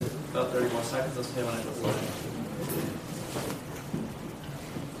About 30 more seconds. Let's see when I go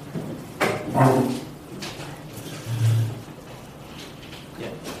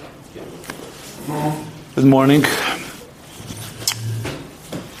Good morning.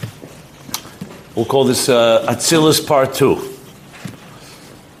 We'll call this Atzilus Part 2.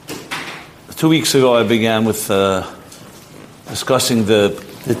 2 weeks ago I began with discussing the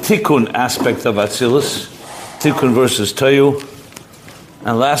Tikkun aspect of Atzilus, Tikkun versus Toyu,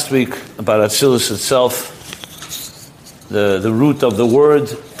 and last week about Atzilus itself, the root of the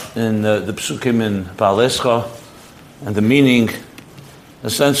word in the Psukim in Baalescha, and the meaning,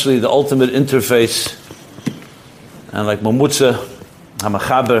 essentially the ultimate interface, and like Mamutza,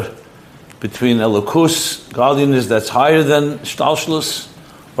 Hamachaber, between Elokus, godliness that's higher than Shtalshlus,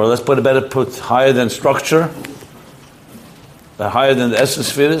 or let's put higher than structure, higher than the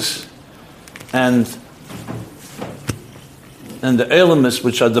Esespheres, and the elements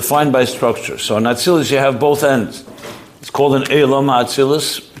which are defined by structure. So in Atzilus you have both ends. It's called an Elam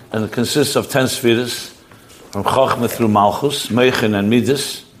Atzilus, and it consists of 10 spheres, from Chachma through Malchus, Meichin and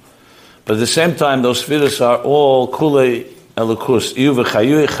Midas. But at the same time, those spheres are all Kulei Elokus, Iyu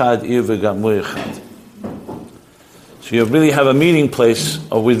v'chayu echad, Iyu v'gamu echad. So you really have a meeting place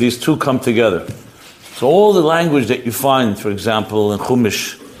of where these two come together. So all the language that you find, for example, in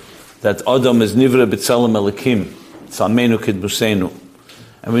Chumash, that Adam is Nivra B'Tzelem Elikim, Tzalmenu Kidmusenu.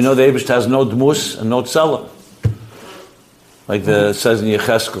 And we know the Eibush has no Dmus and no Tzelem. Like it says in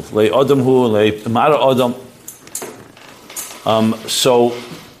Yecheskel, Le Adam Hu, Le Mara Adam. So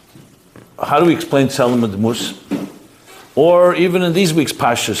how do we explain Tzelem and Dmus? Or even in these week's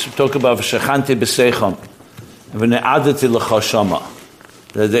Pashas, we talk about V'shechanti B'Seicham, V'ne'adati L'chashama,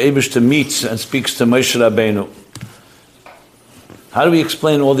 that the Eibush meets and speaks to Moshe Rabbeinu. How do we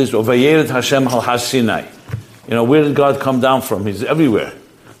explain all this? Vayered Hashem al Har Sinai. You know, where did God come down from? He's everywhere.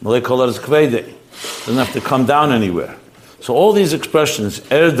 Malay Kol Aretz Kveidei. Doesn't have to come down anywhere. So all these expressions,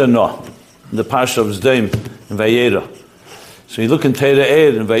 Dano, in the Parsha of Zdeim, in Vayera. So you look in Teira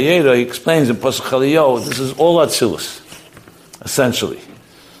Eir, in Vayera, he explains in Pasuk Chaliyahu, this is all Atzilus, essentially.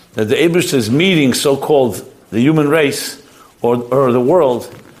 That the Eibush is meeting so-called the human race, or the world,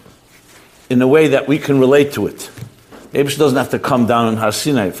 in a way that we can relate to it. The Eibush doesn't have to come down in Har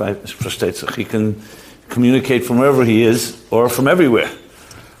Sinai, he can communicate from wherever he is, or from everywhere.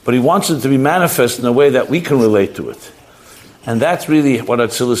 But he wants it to be manifest in a way that we can relate to it. And that's really what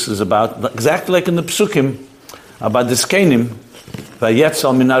Atzilus is about. Exactly like in the Psukim, about the Skenim,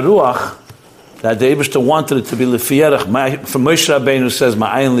 Vayetzal min haruach, that the Eibush wanted it to be lefiyerach. From Moshe Rabbeinu says,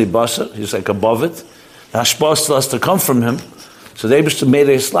 Ma'ayin li basar, he's like above it. The Hashpah still has to come from him. So the Eibush made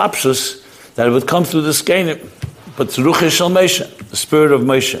a slapshus that it would come through the Skenim. But Ruch Shel Moshe, the spirit of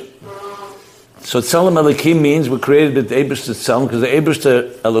Moshe. So Tzelem Elikim means we're created with the Eibush to Tzelem, because the Eibush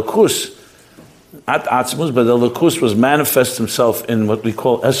to Elokus, at Atzilus, but Elokus was manifest himself in what we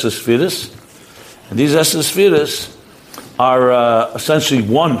call Esespheres. And these Esespheres are essentially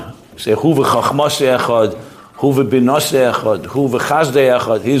one. Say, Hu v'chachmasei echad, Hu v'binasei echad, Hu v'chazdei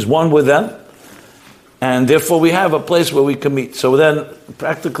echad. He's one with them. And therefore we have a place where we can meet. So then,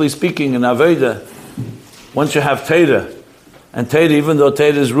 practically speaking, in Aveda, once you have Teda, and Teda, even though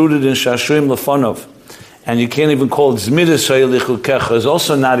Teda is rooted in Shashrim Lefonov, and you can't even call it Zmiris Hayelichu Kecha, is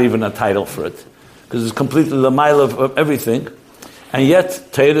also not even a title for it, because it's completely the mile of everything, and yet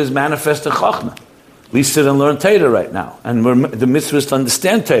Teda is manifest in Chachma. We sit and learn Teda right now, and the mitzvah is to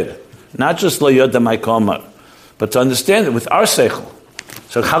understand Teda, not just Lo Yoda Maikomar, but to understand it with our Seichel.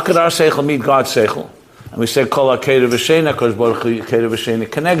 So how could our Seichel meet God's Seichel? And we say Kol HaKedah V'Sheina, Kosh Baruch Hu Kedah V'Sheina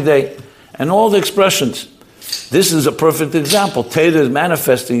Kenegdei, and all the expressions. This is a perfect example. Teda is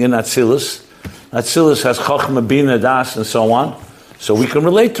manifesting in Atzilus. Atzilus has Chachma, Bina, Das, and so on. So we can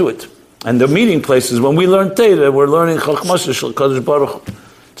relate to it. And the meeting place is when we learn Teda, we're learning Chachma Shel Kodesh Baruch Hu,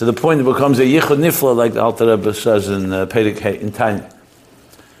 to the point it becomes a Yichud Nifla, like the Alter Rebbe says in Perek Hey, in Tanya.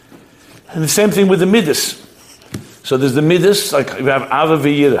 And the same thing with the Midas. So there's the Midas, like you have Ava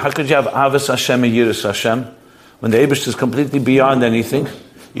v'Yirah. How could you have Avas Hashem and Yiras Hashem? When the Eibush is completely beyond anything,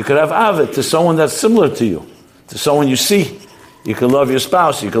 you could have Ava to someone that's similar to you, to someone you see. You can love your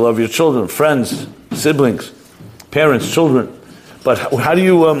spouse, you can love your children, friends, siblings, parents, children. But how do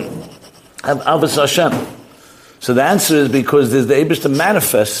you have Avas Hashem? So the answer is because there's the Eibush that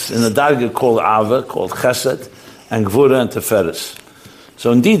manifests in the Darga called Ava, called Chesed, and Gvura and Teferes.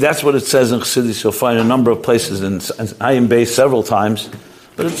 So indeed, that's what it says in Chassidus. You'll find a number of places, in Ayin Beis several times,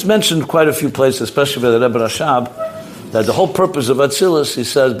 but it's mentioned quite a few places, especially by the Rebbe Rashab, that the whole purpose of Atzilus, he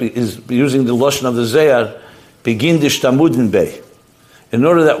says, is using the Lashon of the Zayar, begin dishtamudin bei, in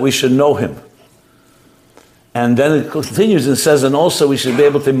order that we should know him. And then it continues and says, and also we should be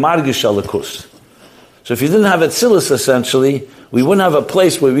able to margish alakus. So if you didn't have Atzilus, essentially, we wouldn't have a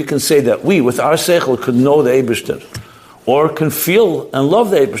place where we can say that we, with our seichel, could know the Eibishter, or can feel and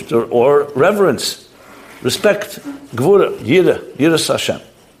love the Eibishter, or reverence, respect, gvura, yiras Hashem.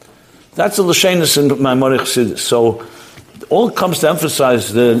 That's the l'shenis in Maimonic Chassidus. So it all comes to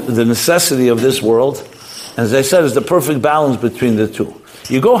emphasize the necessity of this world. And as I said, it's the perfect balance between the two.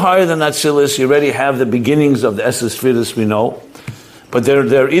 You go higher than Atzilus, you already have the beginnings of the Esses Sfiris we know, but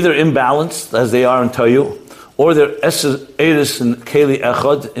they're either imbalanced, as they are in Tayu, or they're Esses Eris and Keli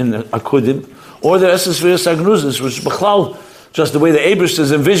Echad in Akudim, or they're Esses Sfiris Agnuzis, which is B'chlal, just the way the Eibush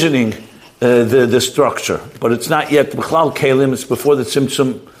is envisioning the structure. But it's not yet B'chlal Kelim, it's before the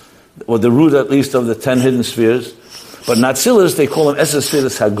Tzimtzum, or the root at least of the 10 hidden spheres. But in Atzilus, they call them Esses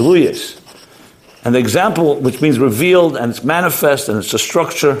Sfiris Hagluyas. And the example, which means revealed, and it's manifest, and it's a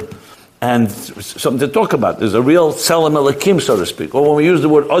structure, and something to talk about. There's a real Tselem Elikim, so to speak. Or when we use the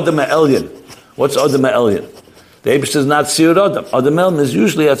word Odom Elyon, what's Odom Elyon? The Eibush is not Siyud Odom. Odom Elyon is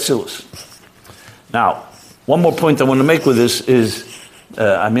usually Atzilus. Now, one more point I want to make with this is,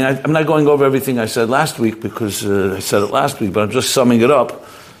 I'm not going over everything I said last week, because I said it last week, but I'm just summing it up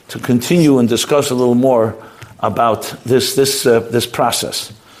to continue and discuss a little more about this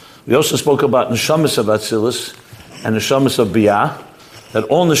process. We also spoke about neshamas of Atzilus and neshamas of Biyah, that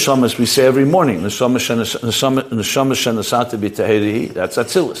all neshamas we say every morning, neshamas shenasata b'taherihi, that's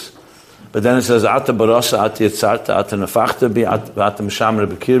Atzilus. But then it says, ata barasa, ata yitzarta, ata nefachta bi, ata mishamra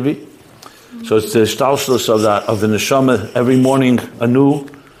b'kirbi. So it's the shtalshlus of the neshama every morning anew,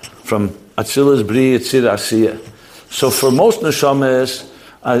 from Atzilus, Bri, Yitzir, Asiyah. So for most neshamas,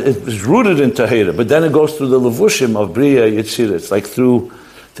 it is rooted in Tahira, but then it goes through the levushim of Bria, Yitzir. It's like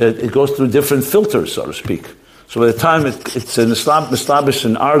it goes through different filters, so to speak. So by the time it's an Islabish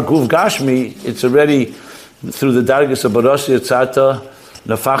in our Guv Gashmi, it's already through the Dargis of Barasi, Yitzata,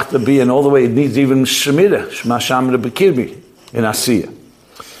 Nafachta Bi, and all the way it needs even Shemira, Shema Shamra Bekirbi, in Asiya.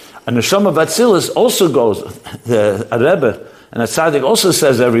 And the Neshama Atzilus also goes, the Rebbe, and the Tzaddik also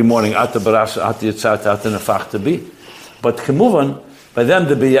says every morning, Ata Barasa, Ata Yitzata, Ata Nafachta Bi. But Kemuvan, by them,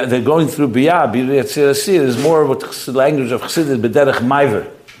 they're going through Biyah, Biyah Yitzir Asiyah, is more what the language of Chassidus, B'derech Maiver,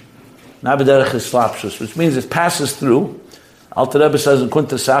 not B'derech Islapshus, which means it passes through. Alter Rebbe says in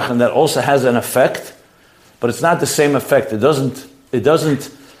Kunta Sach, and that also has an effect, but it's not the same effect. It doesn't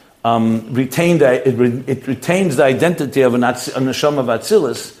retain it retains the identity of a neshama of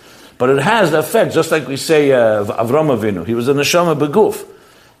Atzilus, but it has the effect, just like we say of Avram Avinu. He was a neshama beguf,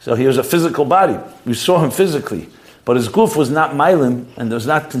 so he was a physical body. We saw him physically. But his guf was not mailim, and was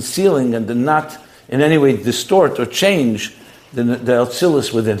not concealing, and did not in any way distort or change the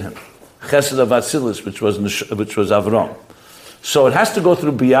Atzilus within him. Chesed of Atzilus, which was Avram. So it has to go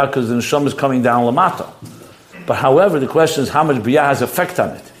through Biyah, because the Neshama is coming down Lamata. But however, the question is how much Biyah has effect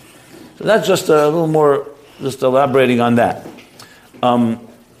on it. So that's just a little more, just elaborating on that.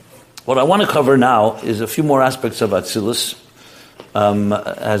 What I want to cover now is a few more aspects of Atzilus,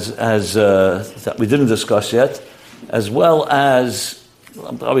 that we didn't discuss yet, as well as,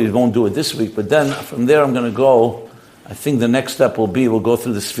 I probably won't do it this week, but then from there I'm going to go, I think the next step will be, we'll go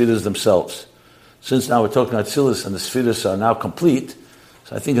through the Sfiras themselves. Since now we're talking about Atzilus and the Sfiras are now complete,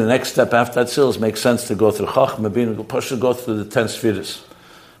 so I think the next step after Atzilus makes sense to go through Chachma, go through the 10 Sfiras.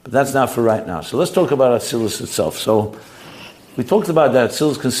 But that's not for right now. So let's talk about Atzilus itself. So we talked about that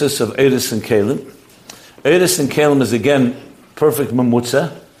Atzilus consists of Eris and Kelim. Eris and Kelim is again perfect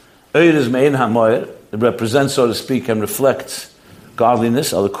Mamutza. Eris Mein HaMoyer. It represents, so to speak, and reflects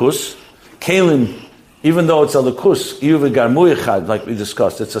godliness, alakus. Kelim, even though it's alakus, Yuv Garmuy Chad, like we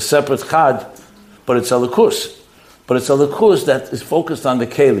discussed, it's a separate chad, but it's alakus. But it's alakus that is focused on the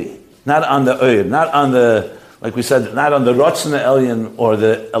keli, not on the oir, not on the, like we said, not on the rotzna elyon or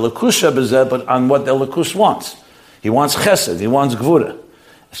the alakus shebezeh, but on what the alakus wants. He wants chesed, he wants gvura.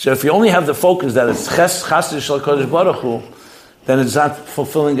 So if you only have the focus that it's chesed shel kodesh baruch hu, then it's not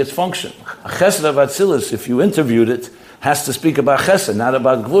fulfilling its function. A chesed of Atzilus, if you interviewed it, has to speak about chesed, not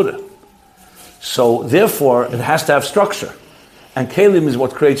about gvura. So therefore, it has to have structure. And kelim is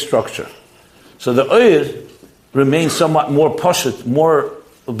what creates structure. So the oir remains somewhat more poshut, more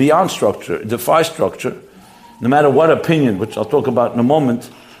beyond structure, it defies structure, no matter what opinion, which I'll talk about in a moment.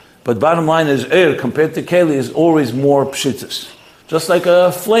 But bottom line is, oir compared to keli is always more pshitus. Just like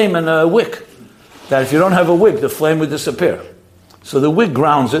a flame and a wick. That if you don't have a wick, the flame would disappear. So the wick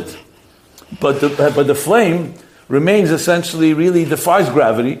grounds it, but the flame remains essentially, really defies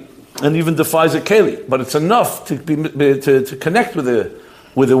gravity and even defies a keli. But it's enough to connect with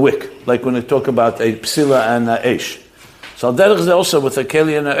a wick, like when we talk about a psila and a esh. So that is also with a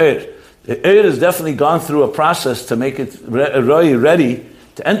keli and a eir. The Eir has definitely gone through a process to make it ready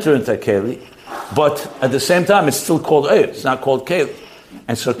to enter into Keli, but at the same time, it's still called Eir. It's not called Keli.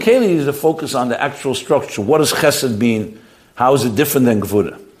 And so Keli is the focus on the actual structure. What does Chesed mean? How is it different than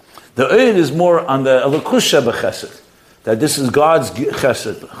Gvura? The Eir is more on the Elokus Sheba Chesed, that this is God's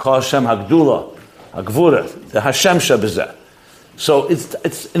Chesed, Hashem Hagdula, Hagvura, the Hashem Shebezeh. So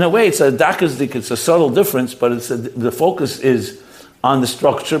it's in a way, it's a dakazdik, it's a subtle difference, but the focus is on the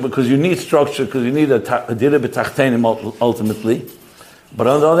structure, because you need structure, because you need a dira b'tachtenim ultimately. But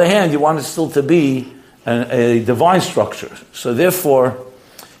on the other hand, you want it still to be a divine structure. So therefore,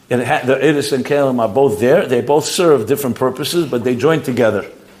 the Eris and Kalim are both there. They both serve different purposes, but they join together.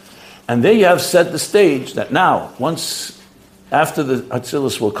 And there you have set the stage that now, once after the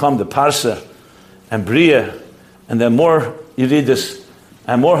Atzilus will come, the Parsa and Bria, and then more Yeridus,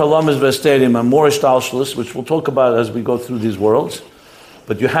 and more Halamas Vestadium, and more Ishtalshlus, which we'll talk about as we go through these worlds.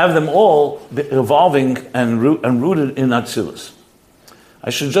 But you have them all evolving and rooted in Atzilus. I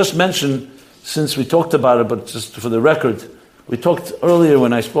should just mention, since we talked about it, but just for the record, we talked earlier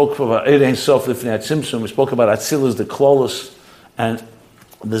when I spoke about Erein Sof Lifnei Atzimtzum, we spoke about Atzilus the Klolos, and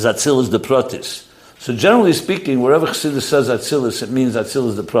there's Atzilus the Protis. So generally speaking, wherever Chassidus says Atzilus, it means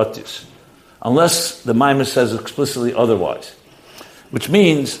Atzilus the Protis, unless the Maimon says explicitly otherwise. Which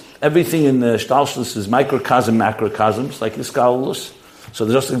means everything in the Shtalshlus is microcosm, macrocosms, like Iskalus. So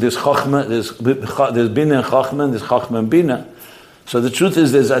just like there's Chochmah, there's Bina and Chochmah, and there's Chochmah and Bina. So the truth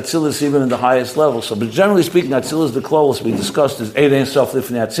is there's Atzilus even in the highest level. So, but generally speaking, Atzilus the Klolos we discussed is Erein Sof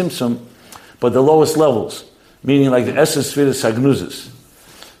Lifnei Atzimtzum, but the lowest levels, meaning like the essence Sfiras Hagnuzis.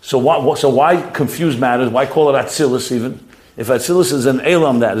 So why confuse matters? Why call it Atzilus even? If Atzilus is an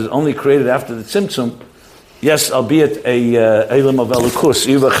Elam that is only created after the Tzimtzum, yes, albeit a Elam of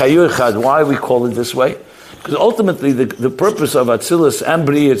Elokus, why we call it this way? Because ultimately the purpose of Atzilus and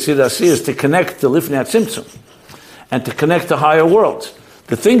Bria Tzidasi is to connect to Lifnei Tzimtzum and to connect to higher worlds.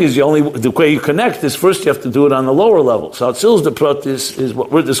 The thing is, the way you connect is first you have to do it on the lower level. So Atzilus the Protis is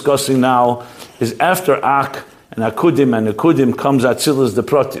what we're discussing now, is after Ak and Akudim comes Atzilus the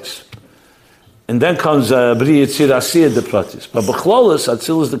Protis. And then comes Bria Tzidasi the Protis. But B'chlolos,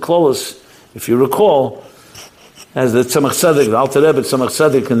 Atzilus the Klolos, if you recall, as the Tzemach Tzedek, the Alter Rebbe Tzemach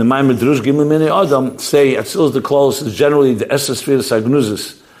Tzedek, and the Maimon Drush Gimel Minei Adam say Atzilus the Klolos is generally the Esses Sfiras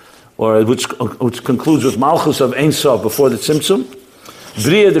Hagnuzis, or which concludes with Malchus of Ein Sof before the Tzimtzum.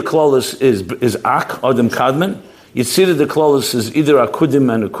 Bria the Klolos is Ak, Adam Kadman. Yitzira the Klolos is either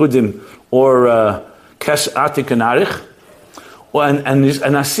Akudim or Kes Atik and Arich. And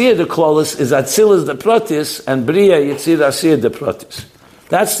Asiyah the Klolos is Atzilus the Protis, and Bria Yitzira Asiyah the Protis.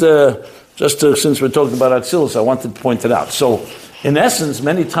 That's since we're talking about Atzilus, I wanted to point it out. So, in essence,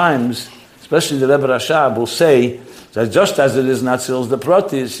 many times, especially the Rebbe Rashab will say that just as it is in Atzilus the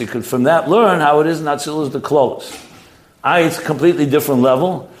Protis, you could from that learn how it is in Atzilus the Klolos. It's a completely different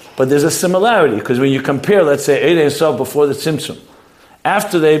level, but there's a similarity, because when you compare, let's say, Eirei Sof before the Tzimtzum,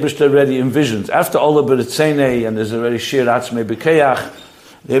 after the Eibishter already envisions, after Ola B'Ritzeinei, and there's already Shir Atzmei B'Keach,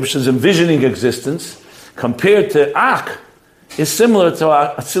 the Eibishter's envisioning existence, compared to Ak, is similar to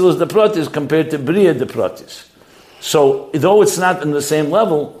Atzilus the Protis compared to Bria the Protis. So, though it's not in the same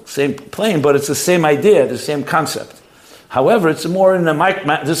level, same plane, but it's the same idea, the same concept. However, it's more in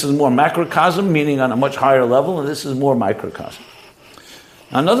this is more macrocosm, meaning on a much higher level, and this is more microcosm.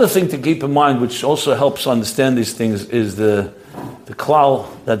 Another thing to keep in mind, which also helps understand these things, is the klal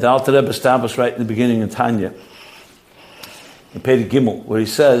that the Alter Rebbe established right in the beginning in Tanya, in Perek Gimel, where he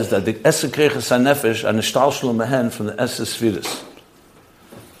says that the Esek Reiches HaNefesh are nishtalshlu mehen from the Esek Sfiras.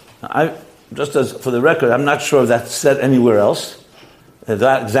 Just as for the record, I'm not sure if that's said anywhere else,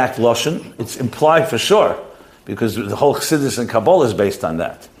 that exact lashon. It's implied for sure, because the whole Chassidus and Kabbalah is based on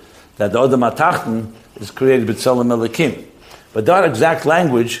that the Adam HaTachten is created b'tzelem Elokim. But that exact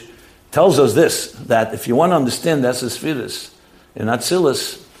language tells us this, that if you want to understand the Esek Sfiras in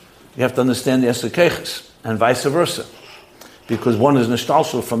Atzilus, you have to understand the Esek Reiches, and vice versa, because one is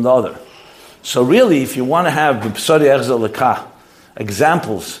nishtalshul from the other. So really, if you want to have b'psari echzel lekah,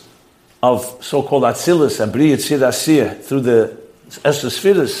 examples of so-called Atzilus and Bria Tzir Asiyah through the Esek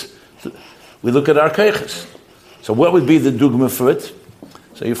Sfiras, we look at our keiches. So what would be the dugma for it?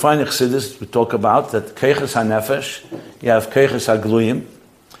 So you find in Chassidus, we talk about that keiches HaNefesh, you have keiches HaGluyim,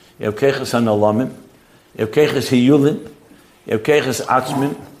 you have keiches HaNolamim, you have keiches Hiyulin, you have keiches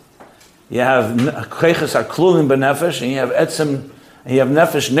Atzmin, you have keiches HaKlulim b'nefesh, and you have etzem, and you have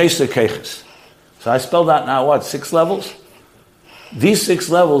nefesh neser keiches. So I spelled out now 6 levels? These 6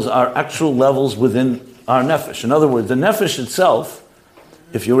 levels are actual levels within our nefesh. In other words, the nefesh itself,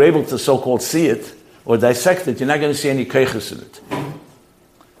 if you're able to so-called see it or dissect it, you're not going to see any keiches in it.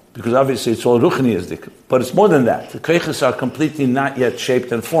 because obviously it's all ruchniistic. But it's more than that. The keiches are completely not yet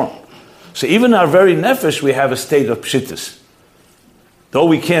shaped and formed. So even our very nefesh, we have a state of pshittus. Though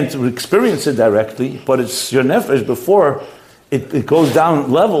we can't experience it directly, but it's your nefesh before it goes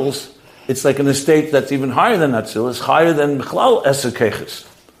down levels. It's like in a state that's even higher than Atzilus, higher than Mechlal Eser Keiches.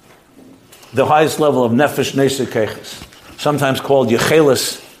 The highest level of nefesh neser keiches, sometimes called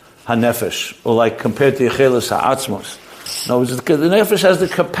Yechelis HaNefesh, or like compared to Yechelis HaAtzmos. In other words, the nefesh has the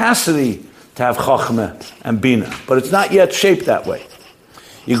capacity to have chachma and bina, but it's not yet shaped that way.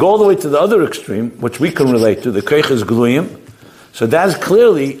 You go all the way to the other extreme, which we can relate to, the keiches gluyim. So that's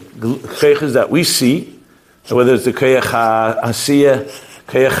clearly keiches that we see, whether it's the keich ha'asiyah,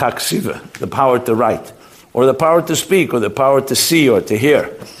 keich ha'ksiva, the power to write, or the power to speak, or the power to see or to hear.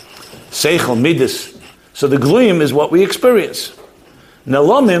 Seichel, midas. So the gluyim is what we experience.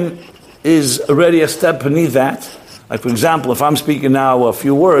 Nelomim is already a step beneath that. Like for example, if I'm speaking now a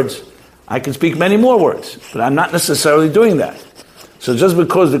few words, I can speak many more words, but I'm not necessarily doing that. So just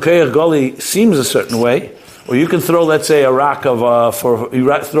because the keich goli seems a certain way, or you can throw, let's say, a rock of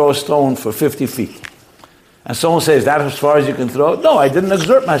throw a stone for 50 feet, and someone says, "That as far as you can throw it?" No, I didn't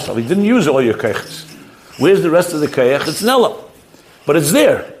exert myself. You didn't use all your keiches. Where's the rest of the keich? It's nelam, but it's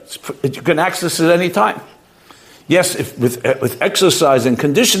there. You can access it any time. Yes, with exercise and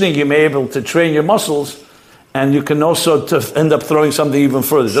conditioning, you may be able to train your muscles, and you can also end up throwing something even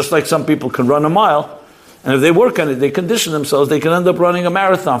further. Just like some people can run a mile, and if they work on it, they condition themselves, they can end up running a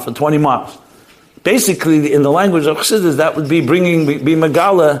marathon for 20 miles. Basically, in the language of Chassidus, that would be be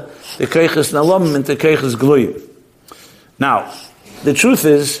megala, the keiches nelam into keiches gluyim. Now, the truth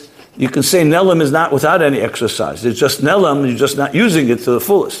is, you can say nelam is not without any exercise. It's just nelam, you're just not using it to the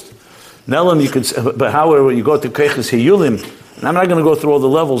fullest. Nelam, you can say, but however, when you go to keiches hiyulim, and I'm not going to go through all the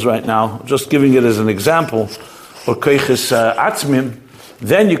levels right now, I'm just giving it as an example, or keiches atzmim,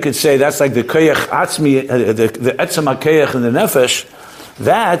 then you could say that's like the keich atzmi, the etzem hakeich in the nefesh.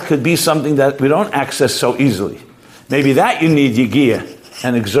 That could be something that we don't access so easily. Maybe that you need yigiyah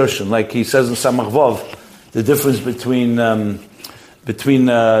and exertion, like he says in Samach Vav, the difference between the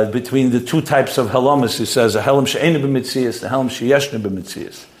two types of helamis. He says a helam she'einu b'mitzias, a helam she'yeshnu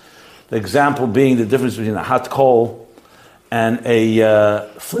b'mitzias. The example being the difference between a hot coal and a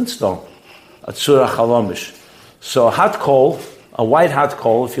flintstone, a tzurach halamish. So a hot coal, a white hot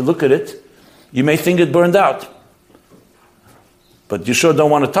coal, if you look at it, you may think it burned out. But you sure don't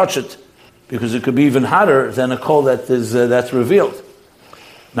want to touch it, because it could be even hotter than a coal that's revealed.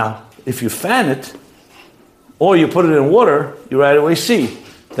 Now, if you fan it, or you put it in water, you right away see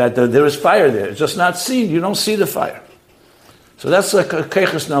that there is fire there. It's just not seen. You don't see the fire. So that's like a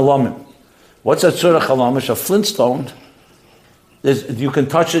keiches nalomim. What's a tzurach halamish? A flintstone. You can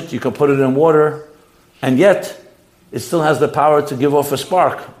touch it, you can put it in water, and yet it still has the power to give off a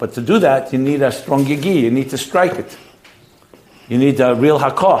spark. But to do that, you need a strong yigi. You need to strike it. You need a real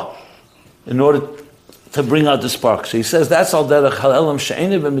hakah in order to bring out the spark. So he says that's al derech halelam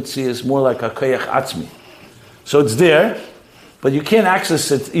she'einu b'mitzias, more like a keich atzmi. So it's there, but you can't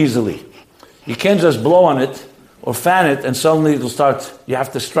access it easily. You can't just blow on it or fan it and suddenly it'll start, you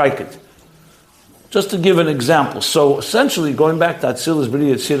have to strike it. Just to give an example. So essentially, going back to Atzilus,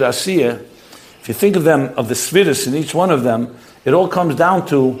 B'riyah, Tzir, Asiyah, if you think of them, of the svidus in each one of them, it all comes down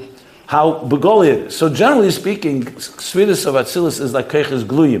to how begoli it is. So generally speaking, svidus of Atzilus is like keiches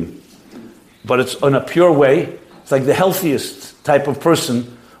gluyim, but it's in a pure way. It's like the healthiest type of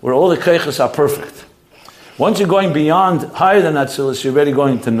person where all the keiches are perfect. Once you're going beyond, higher than Atzilus, you're already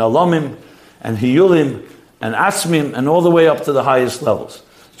going to nalomim and hiyulim and atzmim and all the way up to the highest levels.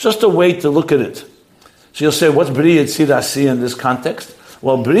 It's just a way to look at it. So you'll say, what's B'riyah Tzir Asiyah in this context?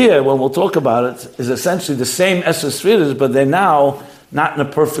 Well, B'riyah, when we'll talk about it, is essentially the same Eses Svidus, but they're now not in a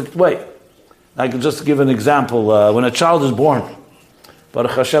perfect way. I can just give an example. When a child is born,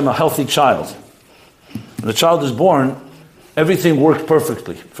 Baruch Hashem, a healthy child, when a child is born, everything works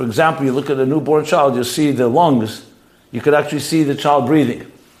perfectly. For example, you look at a newborn child, you'll see the lungs, you could actually see the child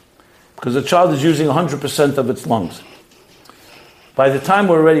breathing, because the child is using 100% of its lungs. By the time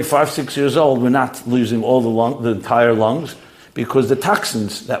we're already 5-6 years old, we're not losing all the entire lungs, because the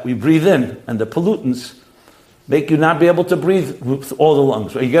toxins that we breathe in and the pollutants make you not be able to breathe with all the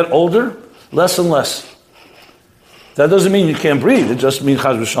lungs. When you get older, less and less. That doesn't mean you can't breathe. It just means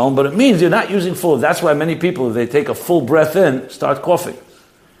chas v'shalom, but it means you're not using full. That's why many people, if they take a full breath in, start coughing.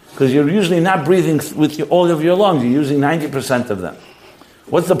 Because you're usually not breathing with all of your lungs. You're using 90% of them.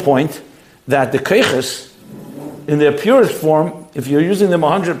 What's the point? That the keiches, in their purest form, if you're using them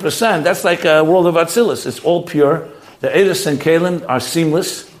 100%, that's like a world of Atzilus. It's all pure. The Eidos and Kalim are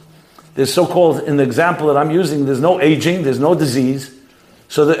seamless. There's so-called, in the example that I'm using, there's no aging, there's no disease.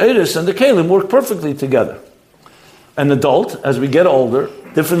 So the Eris and the Kalim work perfectly together. An adult, as we get older,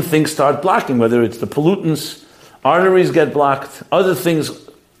 different things start blocking, whether it's the pollutants, arteries get blocked, other things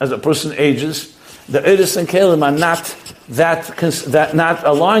as a person ages. The Eris and Kalim are not not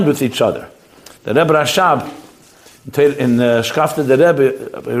aligned with each other. The Rebbe Rashab, in Shkafta the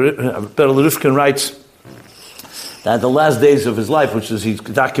Rebbe, Perl Rifkin writes that the last days of his life, which is he's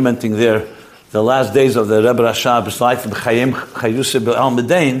documenting there, the last days of the Rebbe Rashab's life in Chayim Chayuseh Be'al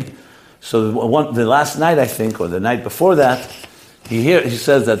Medain. So the last night, I think, or the night before that, he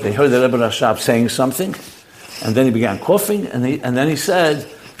says that they heard the Rebbe Rashab saying something, and then he began coughing, and then he said,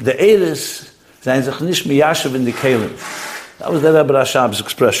 the Eris zayin sich nicht miyashav in the Kelim. That was the Rebbe Rashab's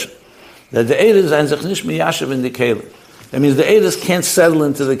expression. That the Eris zayin sich nicht miyashav in the Kelim. That means the Eris can't settle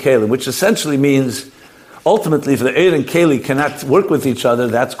into the Kelim, which essentially means, ultimately, if the Eir and Keli cannot work with each other,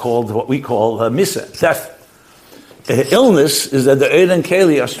 that's called what we call misa, death. Illness is that the Eir and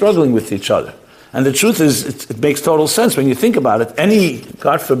Keli are struggling with each other. And the truth is, it makes total sense when you think about it. Any,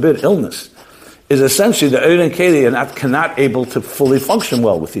 God forbid, illness is essentially the Eir and Keli are cannot able to fully function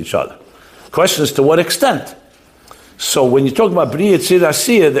well with each other. The question is to what extent? So when you talk about B'ri Yitzir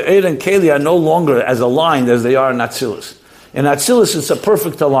Asiyah, the Eir and Keli are no longer as aligned as they are in Atzilus. In Atzilus, it's a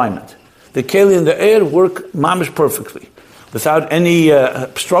perfect alignment. The Keli and the Eir work mamish perfectly, without any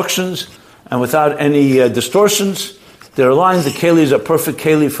obstructions and without any distortions. They're aligned. The Keli is a perfect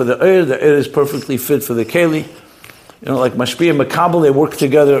Keli for the Eir is perfectly fit for the Keli. Like Mashpia and Makabal, they work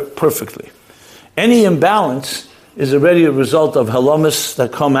together perfectly. Any imbalance is already a result of halamis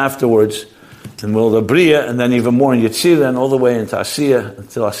that come afterwards, in World of Bria, and then even more in Yetzirah, and all the way into Asiyah,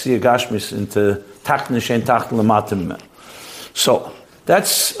 until Asiyah Gashmis, into Tachne Shein Tachne Lamatim. So,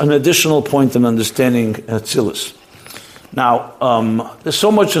 that's an additional point in understanding Atzilus. Now, there's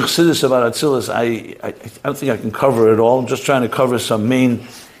so much in Chassidus about Atzilus, I don't think I can cover it all. I'm just trying to cover some main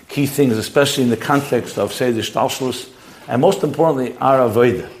key things, especially in the context of Seder Shtalshlus, and most importantly, our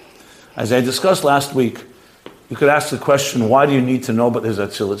Avodah. As I discussed last week, you could ask the question, why do you need to know about this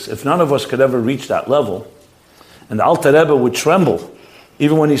Atzilus? If none of us could ever reach that level, and the Alter Rebbe would tremble,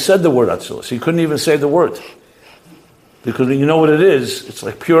 even when he said the word Atzilus, he couldn't even say the word. Because you know what it is? It's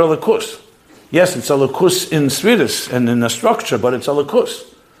like pure lakus. Yes, it's a lakus in svidus and in the structure, but it's a lakus.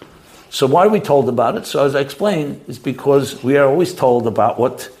 So why are we told about it? So as I explained, it's because we are always told about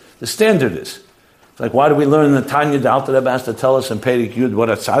what the standard is. It's like, why do we learn in the Tanya, the Alter Rebbe has to tell us in Perek Yud what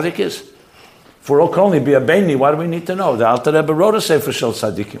a tzaddik is? For it can only be a beini, why do we need to know? The Alter Rebbe wrote a Sefer Shel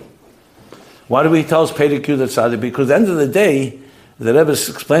Tzaddikim. Why do we tell us Perek Yud tzaddik? Because at the end of the day, the Rebbe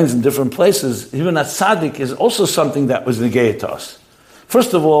explains in different places, even that tzaddik is also something that was negated to us.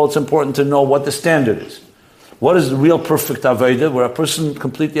 First of all, it's important to know what the standard is. What is the real perfect avodah, where a person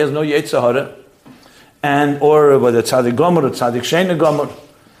completely has no yetzer hara, or whether tzaddik gomer or tzaddik sheina gomer.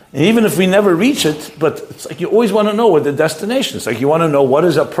 And even if we never reach it, but it's like you always want to know what the destination is. Like you want to know what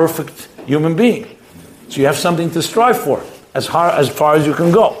is a perfect human being. So you have something to strive for, as far as you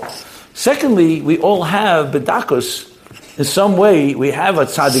can go. Secondly, we all have bedakos. In some way, we have a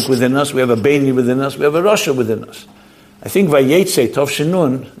tzaddik within us, we have a beini within us, we have a rasha within us. I think Vayetze, Tov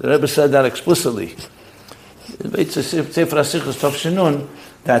Shinun, the Rebbe said that explicitly. Sefer HaSichos Tov Shinun,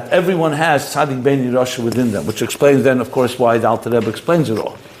 that everyone has tzaddik beini rasha within them, which explains then, of course, why the Alter Rebbe explains it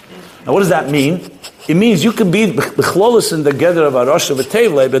all. Now, what does that mean? It means you can be b'chlolis in the gather of a rasha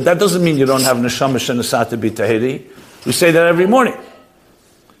v'tevle, but that doesn't mean you don't have neshama shenasata b'tahiri. We say that every morning.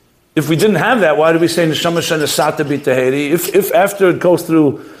 If we didn't have that, why do we say neshama shenasata b'tahiri? If after it goes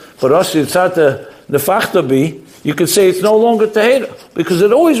through parasha yitzata nefachta bi, you could say it's no longer tahira, because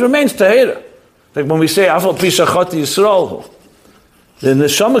it always remains tahira. Like when we say afal pishachati yisrael, the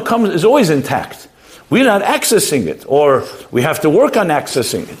neshama is always intact. We're not accessing it, or we have to work on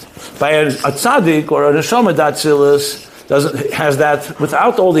accessing it. By a tzaddik or a neshama Atzilus has that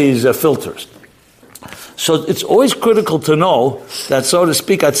without all these filters. So it's always critical to know that, so to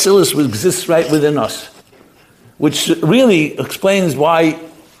speak, Atzilus exists right within us, which really explains why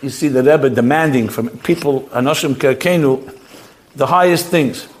you see the Rebbe demanding from people, Anoshim Kerkenu, the highest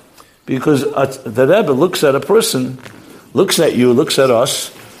things. Because the Rebbe looks at a person, looks at you, looks at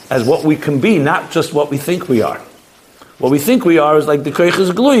us, as what we can be, not just what we think we are. What we think we are is like the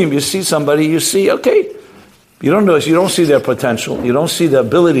Koiches Gluyim. You see somebody, you see, okay, you don't see their potential, you don't see the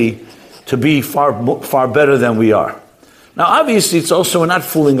ability to be far better than we are. Now, obviously, it's also, we're not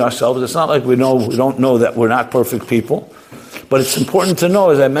fooling ourselves. It's not like we don't know that we're not perfect people. But it's important to know,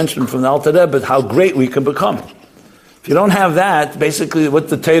 as I mentioned from the Alter Rebbe, how great we can become. If you don't have that, basically what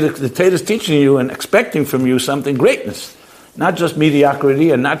the Torah is teaching you and expecting from you something greatness. Not just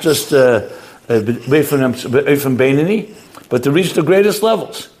mediocrity and not just but to reach the greatest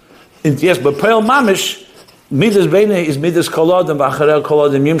levels. Yes, but Peil Mamish, Midas Beinei is Midas Kolodim, V'acharel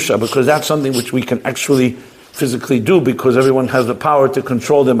Kolodim Yimsha, because that's something which we can actually physically do, because everyone has the power to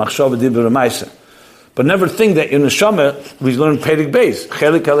control the Machshava Dibur Maisa. But never think that in Neshama we learn Perek Beis,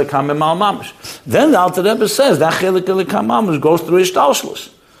 Chelik Elikam Emal Mamish. Then the Alter Rebbe says that Chelik Elikam Mamish goes through Ishtalshlus.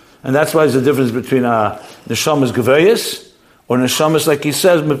 And that's why there's a difference between Neshama's Geveyas, or Neshama's, like he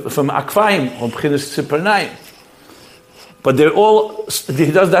says, from Akvaim, or B'chinas Tzipernayim. But they're all,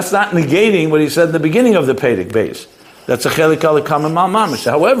 that's not negating what he said in the beginning of the Perek Beis. That's a Chelik Elikam Emal Mamish.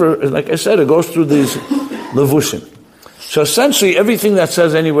 However, like I said, it goes through these Levushim. So essentially, everything that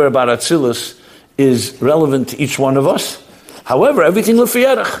says anywhere about Atzilus is relevant to each one of us. However, everything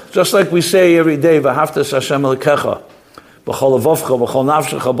L'fiyerach, just like we say every day, V'haftas Hashem Elikecha, B'chol Levavcha, B'chol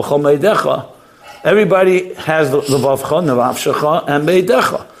Nafshecha, B'chol Meidecha. Everybody has the Levavcha, Navavshecha, and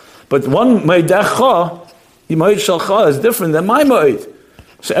Meidecha. But one Meidecha, Moed Shalcha, is different than my Moed.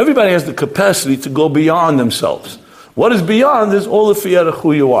 So everybody has the capacity to go beyond themselves. What is beyond is all L'fiyerach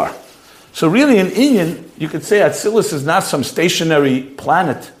who you are. So really in Inyan, you could say Atzilus is not some stationary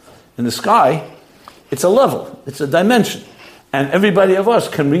planet in the sky. It's a level. It's a dimension. And everybody of us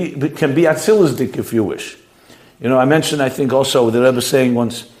can be Atzilusdik if you wish. You know, I mentioned, I think also, the Rebbe saying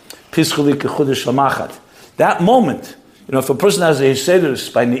once, Pischuli kechudesh lamachat. That moment, you know, if a person has a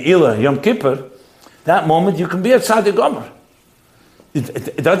Yisederus by Ne'ilah, Yom Kippur, that moment you can be a Tzaddik Gomer.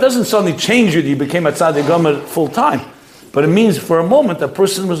 That doesn't suddenly change you that you became a Tzaddik Gomer full time. But it means for a moment a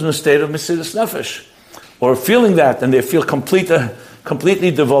person was in a state of Mesiras Nefesh, or feeling that, and they feel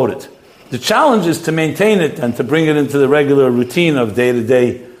completely devoted. The challenge is to maintain it and to bring it into the regular routine of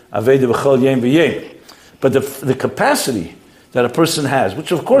day-to-day Aveda B'chol Yom V'Yom. But the capacity that a person has,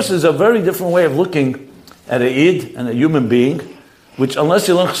 which of course is a very different way of looking at a Yid and a human being, which unless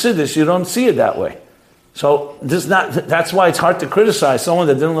you learn Chassidus, you don't see it that way. So that's why it's hard to criticize someone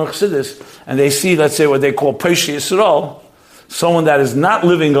that didn't learn Chassidus, and they see, let's say, what they call Pesha Yisrael, someone that is not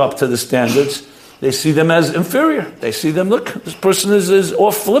living up to the standards. They see them as inferior. They see them, look, this person is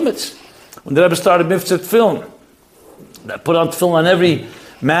off limits. When the Rebbe started Miftzat Film, that put on tefillin on every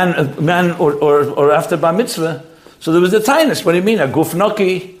man or after Bar Mitzvah, so there was the tainus. What do you mean? A guf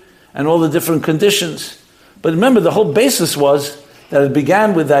noki and all the different conditions. But remember, the whole basis was that it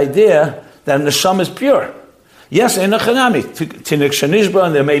began with the idea that neshama is pure. Yes, enochanami, tinik shanishba,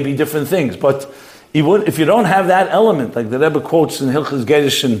 and there may be different things, but if you don't have that element, like the Rebbe quotes in Hilchas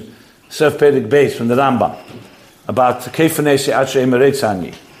Gedushin, Sef Perek Beis from the Rambam, about Keifanesi Atzei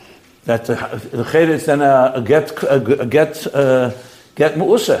Meretzani, that the Cheretz then get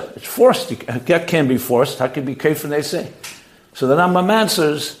mu'usa. It's forced. A get can't be forced. How can it be Keifanesi? So the Rambam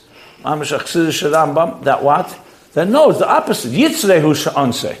answers, Mamash Achsidish Rambam, that what? That no, it's the opposite. Yitzrehu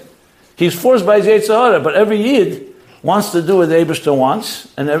sha'anseh. He's forced by his Yetzirah, but every Yid wants to do what the Eibishter wants,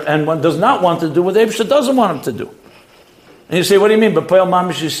 and one does not want to do what the Eibishter doesn't want him to do. And you say, what do you mean? But Peil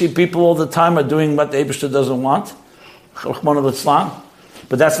Mamish, you see people all the time are doing what the Eibishter doesn't want.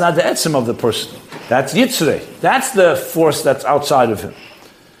 But that's not the etzim of the person. That's Yitzrei. That's the force that's outside of him.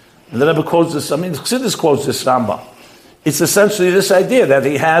 And the Rebbe quotes this, Chassidus quotes this Rambam. It's essentially this idea that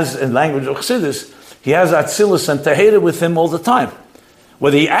he has, in language of Chassidus, he has Atzilus and Tehera with him all the time.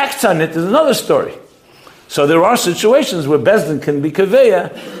 Whether he acts on it is another story. So there are situations where Bezdin can be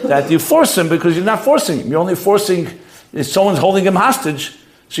kaveya that you force him because you're not forcing him. You're only forcing, if someone's holding him hostage,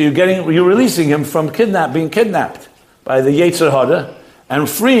 so you're releasing him from being kidnapped by the Yetzer Hara and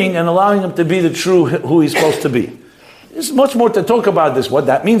freeing and allowing him to be the true who he's supposed to be. There's much more to talk about this, what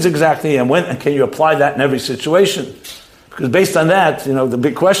that means exactly, and when, and can you apply that in every situation? Because based on that, the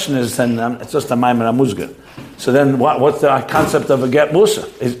big question is, then it's just a Maimon Amuzga. So then what's the concept of a get Musa?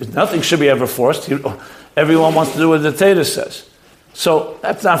 Nothing should be ever forced. Everyone wants to do what the Torah says. So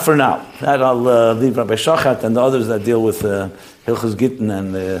that's not for now. That I'll leave Rabbi Shachat and the others that deal with Hilchas Gittin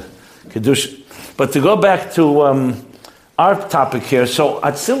and Kedusha. But to go back to our topic here, so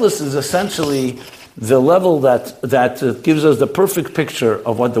Atzilus is essentially the level that gives us the perfect picture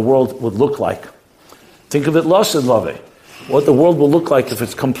of what the world would look like. Think of it, Lasid Lave, what the world will look like if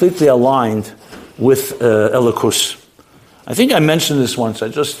it's completely aligned with Elokus. I think I mentioned this once. I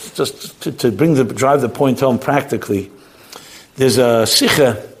just to drive the point home practically. There's a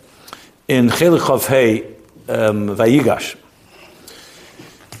Sikha in Chelik Hey Vayigash,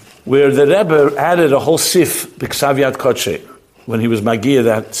 where the Rebbe added a whole sif b'ksav Yad Kodshe when he was Magiya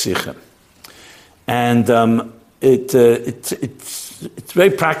that Sikha, and it's very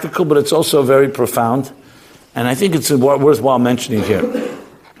practical, but it's also very profound, and I think it's worthwhile mentioning here.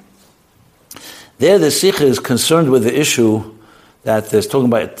 There, the Sikha is concerned with the issue that there's talking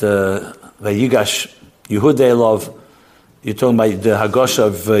about Vayigash Yehuda Elov, you're talking about the Hagosh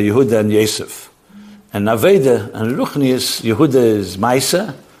of Yehuda and Yosef. And Aveda and Ruchnius, Yehuda is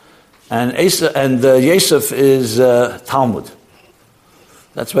Maisa, and Yosef is Talmud.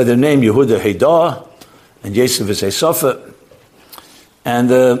 That's why their name Yehuda Heidah, and Yosef is Esofa. And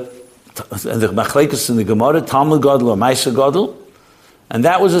the Machlekes in the Gemara, Talmud Gadol or Maisa Gadol. And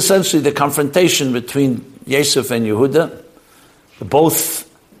that was essentially the confrontation between Yosef and Yehuda, both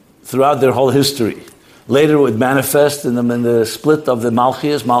throughout their whole history. Later it would manifest in the split of the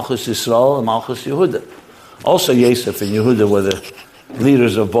Malchus Yisrael and Malchus Yehuda. Also Yosef and Yehuda were the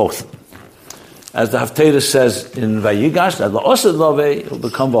leaders of both. As the Haftarah says in Vayigash, that La'osad Lovei will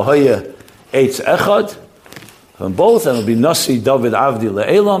become Vahoya Eitz Echad, from both, and it will be Nasi David Avdi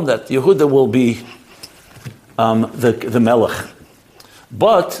Le'elam, that Yehuda will be the Melech.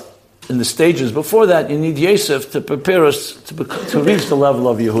 But in the stages before that, you need Yosef to prepare us to reach the level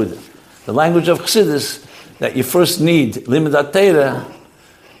of Yehuda. The language of Chassidus, that you first need Limud Torah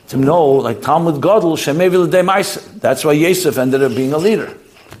to know, like Talmud Gadol, Shemevi L'dei Maisa. That's why Yosef ended up being a leader.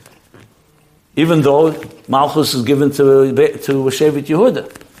 Even though Malchus is given to Shevet Yehuda.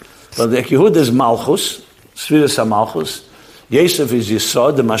 But the Yehuda is Malchus, Sfiras HaMalchus. Yosef is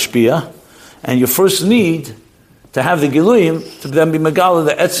Yisod, the Mashpia. And you first need to have the Giluyim to then be Megala,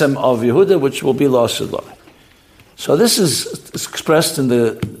 the Etzem of Yehuda, which will be L'Asidlah. So this is expressed in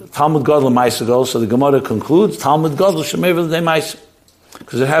the Talmud Gadol and Maisa Gadol. So the Gemara concludes, Talmud Gadol Shemev L'dei Maisa.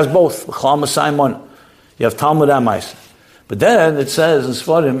 Because it has both. L'chal Masai Mon. You have Talmud and Maisa. But then it says in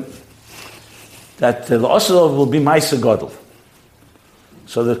Sfarim that the L'Asidlah will be Maisa Gadol.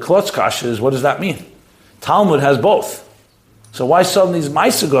 So the Klotz Kasha is, what does that mean? Talmud has both. So why suddenly is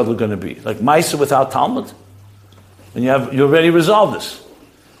Maisa Gadol going to be? Like Maisa without Talmud? And you already resolved this.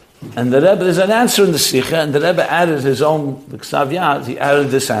 And the Rebbe, there's an answer in the Sikha, and the Rebbe added his own, the Ksav Yad, he added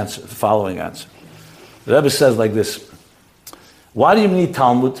this answer, the following answer. The Rebbe says like this: why do you need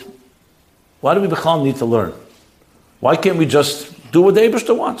Talmud? Why do we B'chal need to learn? Why can't we just do what the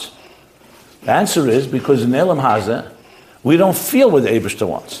Eibishter wants? The answer is because in Elam Hazeh, we don't feel what the Eibishter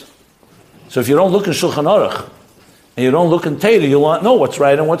wants. So if you don't look in Shulchan Aruch, and you don't look in Torah, you won't know what's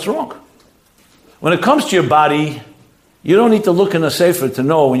right and what's wrong. When it comes to your body, you don't need to look in a sefer to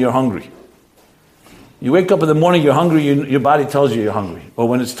know when you're hungry. You wake up in the morning, you're hungry, your body tells you you're hungry. Or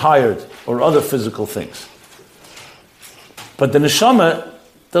when it's tired, or other physical things. But the neshama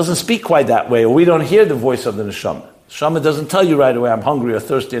doesn't speak quite that way, or we don't hear the voice of the neshama. Neshama doesn't tell you right away, I'm hungry or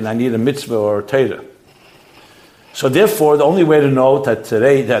thirsty and I need a mitzvah or a Torah. So therefore, the only way to know that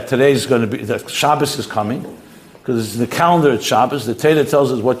today is going to be, that Shabbos is coming, because the calendar at Shabbos, the Torah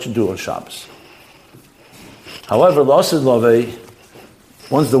tells us what you do on Shabbos. However, L'Asid Lovei,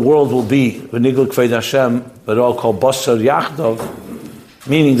 once the world will be V'nigel Kved Hashem, but all called Basar Yachdov,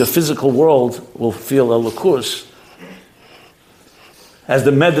 meaning the physical world will feel Elokus. As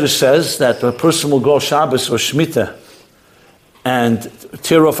the Medrash says, that a person will go Shabbos or Shemitah and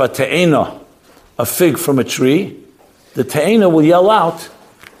tear off a te'ena, a fig from a tree, the te'ena will yell out,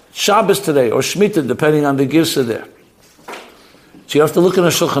 Shabbos today, or Shemitah, depending on the girsa there. So you have to look in a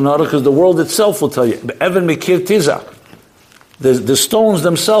Shulchan Aruch, because the world itself will tell you. Even Mikir Tizak, the stones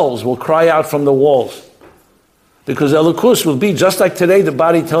themselves will cry out from the walls. Because Elokus will be, just like today the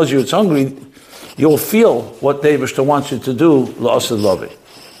body tells you it's hungry, you'll feel what the Eibishter wants you to do, L'Asad Lovei.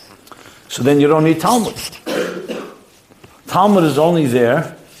 So then you don't need Talmud. Talmud is only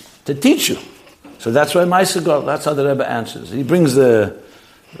there to teach you. So that's why Maisa Gadol, that's how the Rebbe answers. He brings the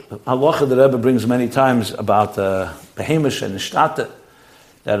halacha the Rebbe brings many times about Behemish and Nishtata,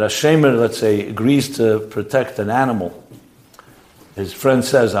 that a shemer, let's say, agrees to protect an animal. His friend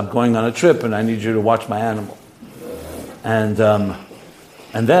says, I'm going on a trip and I need you to watch my animal. And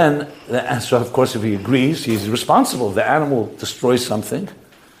then, so of course if he agrees, he's responsible. If the animal destroys something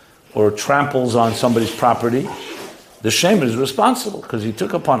or tramples on somebody's property, the shemer is responsible because he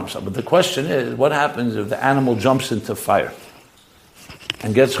took upon himself. But the question is, what happens if the animal jumps into fire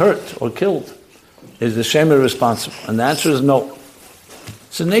and gets hurt or killed? Is the shemer responsible? And the answer is no.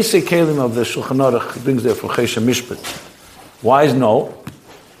 It's a Neisei Kelim of the Shulchan Aruch, it brings there for Chesha Mishpat. Why is no?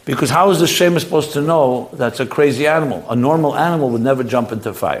 Because how is the shemer supposed to know that's a crazy animal? A normal animal would never jump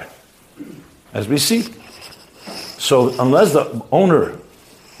into fire, as we see. So unless the owner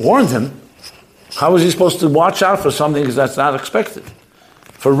warned him, how is he supposed to watch out for something because that's not expected?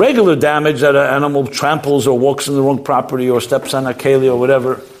 For regular damage that an animal tramples or walks in the wrong property or steps on a keli or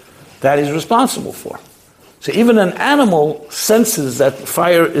whatever, that he's responsible for. So even an animal senses that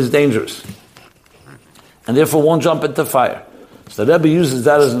fire is dangerous and therefore won't jump into fire. So the Rebbe uses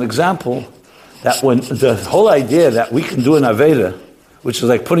that as an example that when the whole idea that we can do an Aveda which is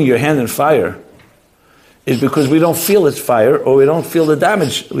like putting your hand in fire, is because we don't feel it's fire, or we don't feel the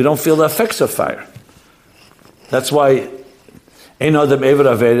damage, we don't feel the effects of fire. That's why Ein Adam Ever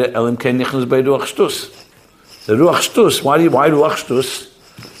Aveda Elim Ken Nichnas Bei Ruach Shtus. The Ruach Shtus, why Ruach Shtus?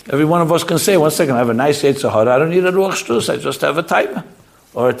 Every one of us can say, 1 second, I have a nice Yetzer Hara, I don't need a Ruach Shtus, I just have a taiva,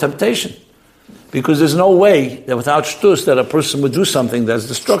 or a temptation. Because there's no way that without Shtus that a person would do something that's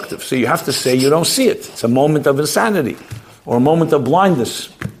destructive. So you have to say you don't see it. It's a moment of insanity, or a moment of blindness.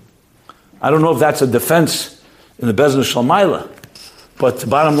 I don't know if that's a defense in the Bezdin Shalmaila, but the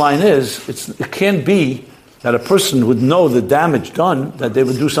bottom line is, it can't be that a person would know the damage done, that they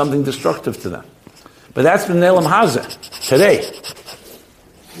would do something destructive to them. But that's been Nelam Hazeh, today.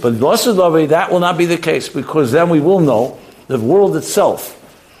 But L'Osid that will not be the case, because then we will know the world itself,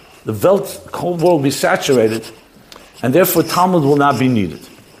 the whole world will be saturated, and therefore Talmud will not be needed.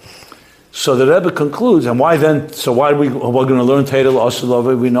 So the Rebbe concludes, and why then, so why we're going to learn Teda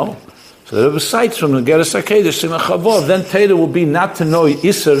L'Osid we know. So the Rebbe cites from the Geras HaKedesh, Simach Chavov, then Teda will be not to know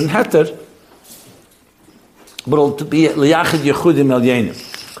Isser and Heter, but it'll be Liyachid Yechudim El Yenim.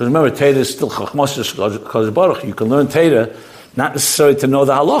 Because remember, Teda is still Chachmos Kodesh Baruch. You can learn Teda not necessarily to know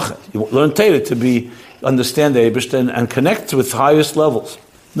the halacha. You learn Teda to understand the Eibishter and connect with highest levels.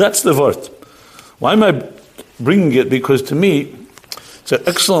 That's the word. Why am I bringing it? Because to me, it's an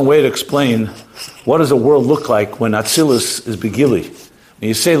excellent way to explain what does a world look like when Atzilus is Begili. When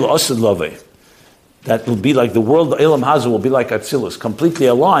you say L'Osid Lovei, that will be like the world, the Elam Hazeh will be like Atzilus, completely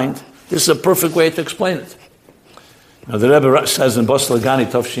aligned. This is a perfect way to explain it. Now the Rebbe says in Bos Lagani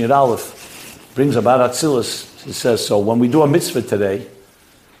Tov Aleph, brings about Atzilus. He says, so when we do a mitzvah today,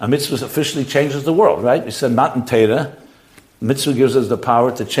 a mitzvah officially changes the world, right? We said Matan Torah, mitzvah gives us the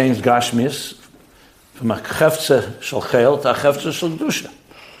power to change Gashmias from a chefze shel chel to a chefze shel kedusha.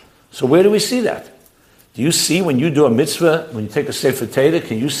 So where do we see that? Do you see when you do a mitzvah, when you take a Sefer Torah,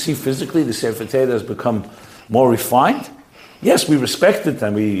 can you see physically the Sefer Torah has become more refined? Yes, we respect it,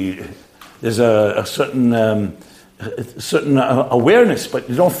 and there's a certain awareness, but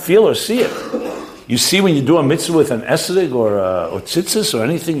you don't feel or see it. You see when you do a mitzvah with an esrig or tzitzis or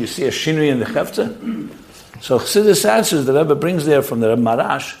anything, you see a shinui in the chefta. So Chassidus answers, the Rebbe brings there from the Rebbe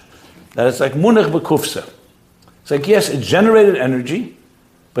Marash, that it's like munach b'kufsa. It's like, yes, it generated energy,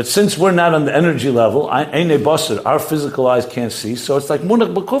 but since we're not on the energy level, einei basar, our physical eyes can't see, so it's like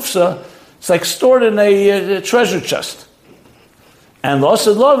munach b'kufsa, it's like stored in a treasure chest. And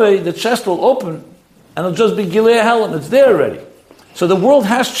l'osed lovei, the chest will open, and it'll just be Gilei Hell, and it's there already. So the world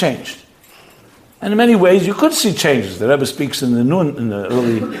has changed. And in many ways, you could see changes. The Rebbe speaks in the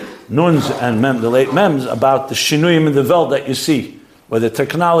early Nuns and the late Mems about the shinuyim in the Welt that you see, whether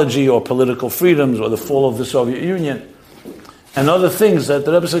technology or political freedoms or the fall of the Soviet Union, and other things that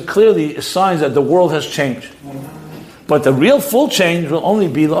the Rebbe said clearly is signs that the world has changed. But the real full change will only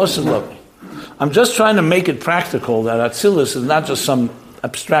be L'Osid Lovei. I'm just trying to make it practical that Atzilus is not just some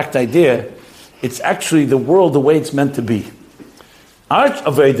abstract idea. It's actually the world the way it's meant to be. Our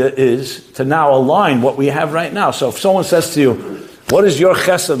Aveda is to now align what we have right now. So if someone says to you, what does your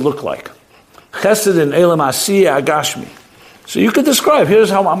chesed look like? Chesed in Elam Asiyah Agashmi. So you could describe, here's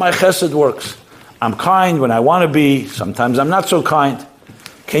how my chesed works. I'm kind when I want to be, sometimes I'm not so kind.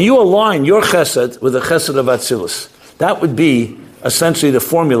 Can you align your chesed with the chesed of Atzilus? That would be essentially the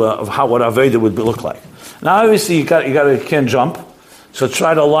formula of how what Aveda would look like. Now obviously you can't jump. So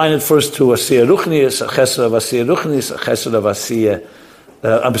try to align it first to Asiyah Ruchnius, a chesed of Asiyah Ruchnius, a chesed of Asiyah,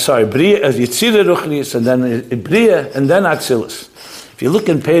 Bria, Yitzira Ruchnius, and then Bria, and then Atzilus. If you look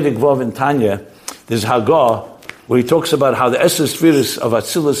in Perek Vav in Tanya, there's Hagah, where he talks about how the Esses Spheres of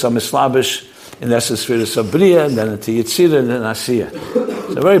Atzilus are mislabish in the Esses Spheres of Bria, and then into Yitzira, and then Asiyah.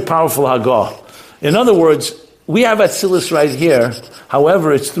 It's a very powerful Hagah. In other words, we have Atzilus right here,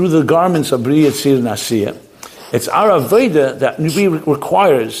 however, it's through the garments of Bria, Yitzira, and Asiyah. It's our Aveda that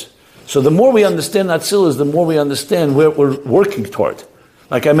requires. So the more we understand Atzilus, the more we understand where we're working toward.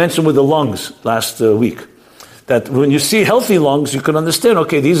 Like I mentioned with the lungs last week, that when you see healthy lungs, you can understand,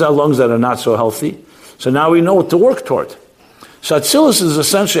 okay, these are lungs that are not so healthy. So now we know what to work toward. So Atzilus is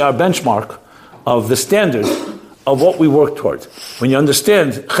essentially our benchmark of the standard of what we work toward. When you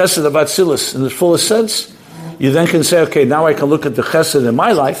understand Chesed of Atzilus in the fullest sense, you then can say, okay, now I can look at the Chesed in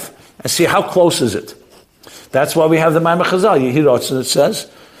my life and see how close is it. That's why we have the Maimar Chazal, Yehirotz, and it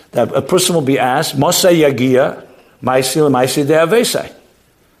says that a person will be asked, Mosai Yagia, Maisil, Maisi de Avesai.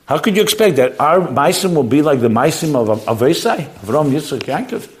 How could you expect that our Maisim will be like the Maisim of Avesai, Avram, Yitzchak,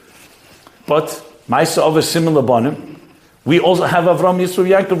 Yaakov? But Maisa of a similar bonim, we also have Avram, Yitzchak,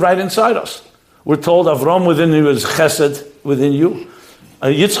 Yaakov right inside us. We're told Avram within you is Chesed within you,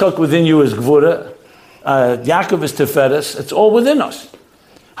 Yitzchak within you is Gvura, Yaakov is Tiferes. It's all within us.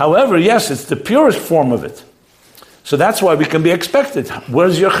 However, yes, it's the purest form of it. So that's why we can be expected. What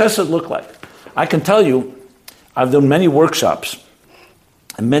does your chesed look like? I can tell you, I've done many workshops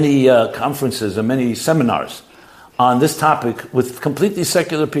and many conferences and many seminars on this topic with completely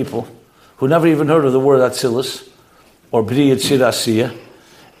secular people who never even heard of the word Atzilus or Bri Yitzir Asiya.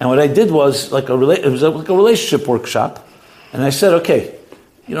 And what I did was it was like a relationship workshop. And I said, okay,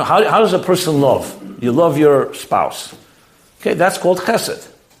 how does a person love? You love your spouse. Okay, that's called chesed.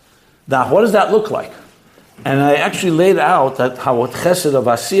 Now, what does that look like? And I actually laid out what chesed of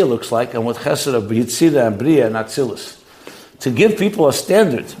Asiya looks like and what chesed of Yitzira and Bria and Atzilus, to give people a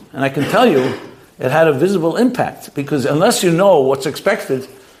standard. And I can tell you, it had a visible impact, because unless you know what's expected,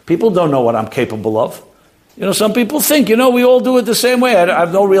 people don't know what I'm capable of. Some people think, we all do it the same way. I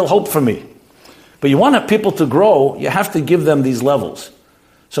have no real hope for me. But you want people to grow, you have to give them these levels.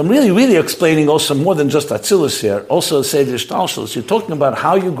 So I'm really, really explaining also more than just Atzilus here. Also, say the Ishtalshalos. You're talking about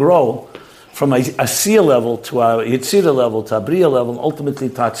how you grow from a Asiya level to a Yitzira level to a Bria level, and ultimately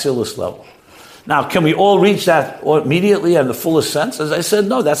to Atzilus level. Now, can we all reach that immediately in the fullest sense? As I said,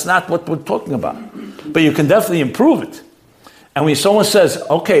 no, that's not what we're talking about. But you can definitely improve it. And when someone says,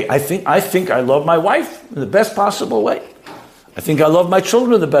 okay, I think I love my wife in the best possible way. I think I love my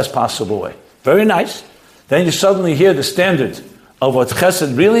children in the best possible way. Very nice. Then you suddenly hear the standard of what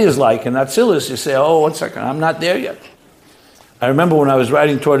chesed really is like in Atzilus. You say, oh, 1 second, I'm not there yet. I remember when I was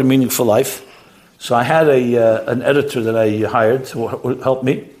writing Toward a Meaningful Life, so I had an editor that I hired to help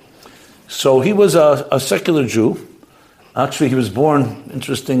me. So he was a secular Jew. Actually, he was born,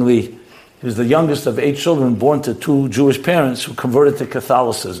 interestingly, he was the youngest of 8 children born to 2 Jewish parents who converted to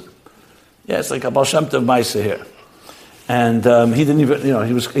Catholicism. Yeah, it's like a Baal Shem Tov Maisa here. And he didn't even,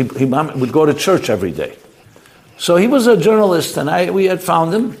 he would go to church every day. So he was a journalist, and we had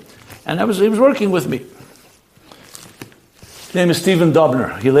found him, and he was working with me. His name is Stephen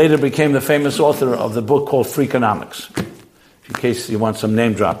Dubner. He later became the famous author of the book called Freakonomics, in case you want some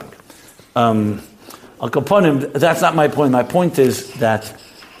name dropping. Al Capone, that's not my point. My point is that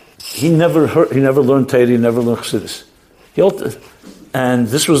he never learned Torah, he never learned Chassidus. And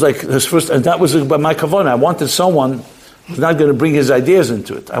this was like his first, and that was my kavanah. I wanted someone who's not going to bring his ideas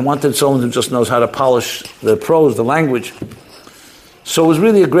into it. I wanted someone who just knows how to polish the prose, the language. So it was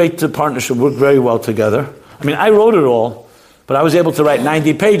really a great partnership, worked very well together. I mean, I wrote it all, but I was able to write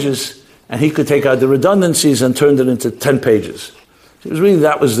 90 pages, and he could take out the redundancies and turn it into 10 pages. It was really,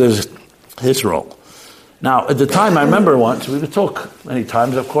 that was his role. Now, at the time, I remember once, we would talk many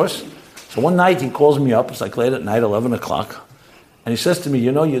times, of course. So one night, he calls me up, it's like late at night, 11 o'clock, and he says to me,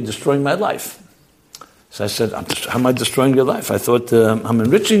 you're destroying my life. So I said, how am I destroying your life? I thought, I'm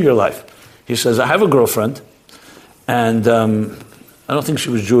enriching your life. He says, I have a girlfriend, and I don't think she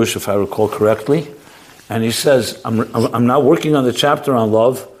was Jewish, if I recall correctly. And he says, I'm now working on the chapter on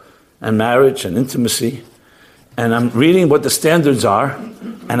love and marriage and intimacy, and I'm reading what the standards are,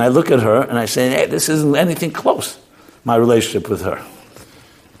 and I look at her, and I say, hey, this isn't anything close, my relationship with her.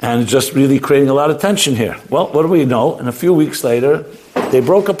 And just really creating a lot of tension here. Well, what do we know? And a few weeks later, they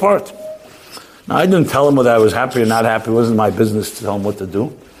broke apart. Now, I didn't tell him whether I was happy or not happy. It wasn't my business to tell him what to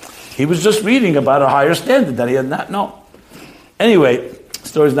do. He was just reading about a higher standard that he had not known. Anyway, the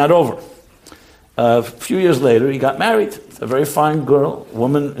story's not over. A few years later, he got married. It's a very fine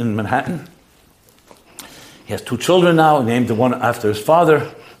woman in Manhattan. He has 2 children now, named the one after his father.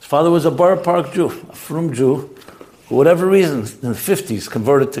 His father was a Borough Park Jew, a frum Jew, for whatever reason, in the 50s,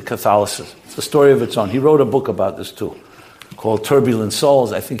 converted to Catholicism. It's a story of its own. He wrote a book about this too, called Turbulent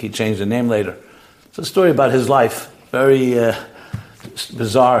Souls. I think he changed the name later. It's a story about his life, very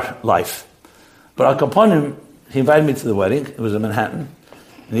bizarre life. But Al Capone, he invited me to the wedding. It was in Manhattan.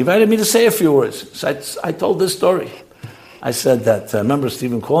 And he invited me to say a few words. So I told this story. I said that, I remember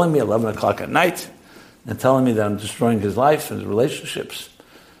Stephen calling me at 11 o'clock at night and telling me that I'm destroying his life and his relationships.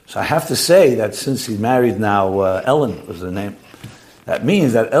 So I have to say that since he's married now, Ellen was the name, that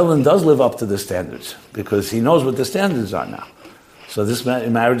means that Ellen does live up to the standards, because he knows what the standards are now. So this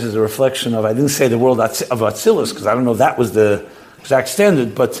marriage is a reflection of, I didn't say the world of Atzilus, because I don't know if that was the exact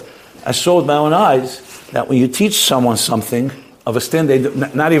standard, but I saw with my own eyes that when you teach someone something of a standard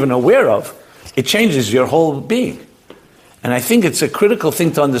they're not even aware of, it changes your whole being. And I think it's a critical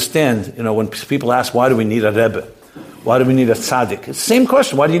thing to understand, when people ask, why do we need a Rebbe? Why do we need a tzaddik? It's the same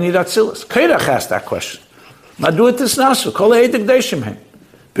question. Why do you need Atzilus? Kairach asked that question.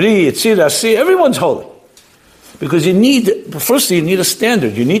 Everyone's holy. Because firstly, you need a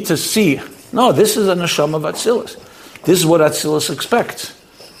standard. You need to see, no, this is a neshama of Atzilus. This is what Atzilus expects.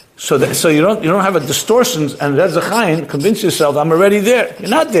 So you don't have a distortion and Rez Chaim, convince yourself, I'm already there. You're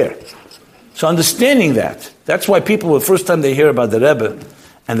not there. So understanding that's why people, the first time they hear about the Rebbe,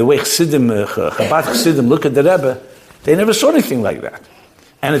 and the way Chassidim, Chabad Chassidim look at the Rebbe, they never saw anything like that.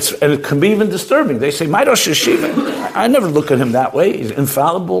 And it can be even disturbing. They say, my Rosh Yeshiva, I never look at him that way. He's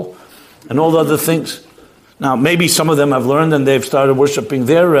infallible, and all the other things. Now, maybe some of them have learned and they've started worshiping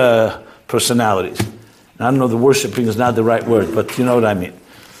their personalities. And I don't know, the worshiping is not the right word, but you know what I mean.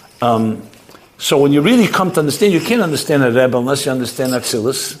 So when you really come to understand, you can't understand a Rebbe unless you understand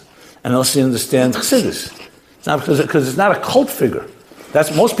Atzilus, and unless you understand Chassidus. It's not because it's not a cult figure.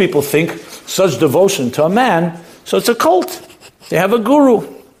 That's most people think such devotion to a man, so it's a cult. They have a guru,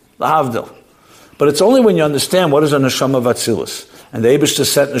 lahavdil. But it's only when you understand what is a neshama of Atzilus. And the Eibishter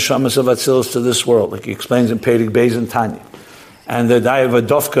set neshamas of Atzilus to this world, like he explains in Perek Beis and Tanya. And the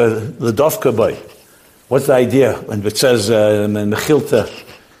dofka boy. What's the idea? When it says in Mechilta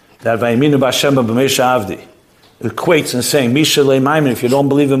that Vayiminu b'Hashem b'Moshe Avdi, it equates in saying Misha le'maimin. If you don't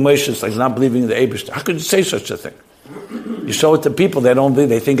believe in Moshe, it's like not believing in the Eibishter. How could you say such a thing? You show it to people, they don't believe.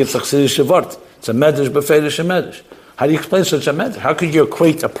 They think it's a chsidish shavart. It's a medrash b'feidish and medrash. How do you explain such a medrash? How could you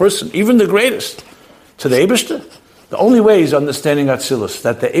equate a person, even the greatest, to the Eibishter? The only way is understanding Atzilus,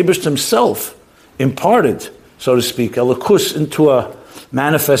 that the Eibishter himself imparted, so to speak, Elokus into a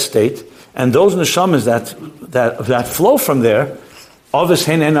manifest state, and those neshamas that flow from there, Ovis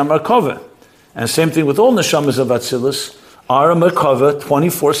Hein Ein HaMerkava. And same thing with all neshamas of Atzilus, are a Merkava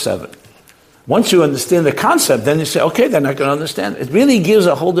 24/7. Once you understand the concept, then you say, okay, then I can understand. It really gives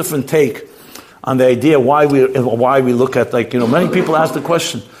a whole different take on the idea why we look at, like, many people ask the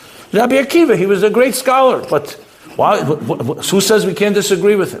question, Rabbi Akiva, he was a great scholar, but why? Who says we can't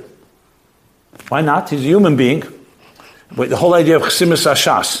disagree with him? Why not? He's a human being. But the whole idea of Chesimus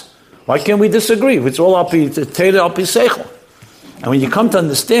Hashas, why can't we disagree? It's all Alpi Teira, Alpi Seichel. And when you come to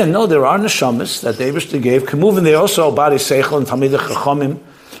understand, no, there are neshamas that the Eibishter gave. Kemuvin, they also Bari Seichel and Talmidei Chachamim,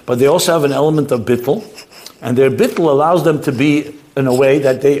 but they also have an element of bittul, and their bittul allows them to be in a way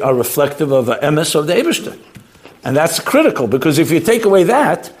that they are reflective of the emes of the Eibishter. And that's critical, because if you take away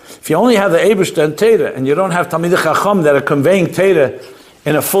that, if you only have the Eibishter and Teira, and you don't have Talmidei Chacham that are conveying Teira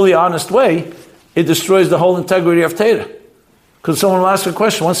in a fully honest way, it destroys the whole integrity of Teira. Because someone will ask a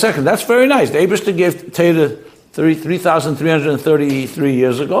question, 1 second, that's very nice. The Eibishter gave Teira 3,333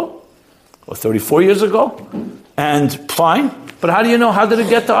 years ago, or 34 years ago, and fine, but how do you know, how did it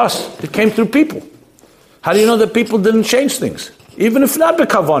get to us? It came through people. How do you know that people didn't change things? Even if not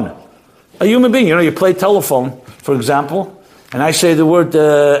b'kavanah. A human being, you play telephone, for example, and I say the word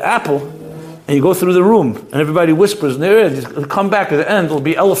apple, and you go through the room, and everybody whispers, and there it is. It'll come back at the end, it'll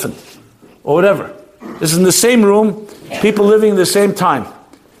be elephant, or whatever. This is in the same room, people living in the same time.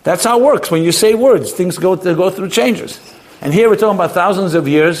 That's how it works. When you say words, things go through changes. And here we're talking about thousands of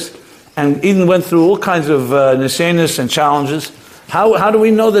years, and Eden went through all kinds of nisyanis and challenges. How do we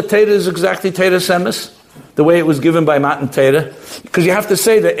know that Teira is exactly Teira Semes, the way it was given by Matan Teira? Because you have to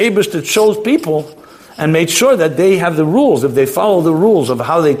say that Eibishter chose people and made sure that they have the rules, if they follow the rules of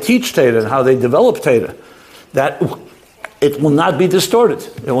how they teach Teira and how they develop Teira, that it will not be distorted.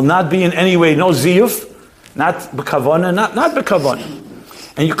 It will not be in any way, no ziyuf, not b'kavana, not b'kavana.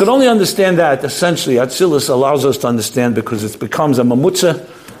 And you can only understand that, essentially, Atzilus allows us to understand because it becomes a mamutza,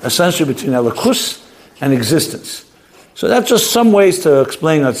 essentially between Elokus and existence. So that's just some ways to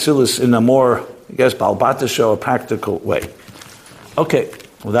explain Atzilus in a more, I guess, balbatisha or practical way. Okay,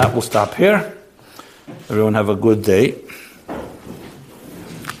 well that will stop here. Everyone have a good day.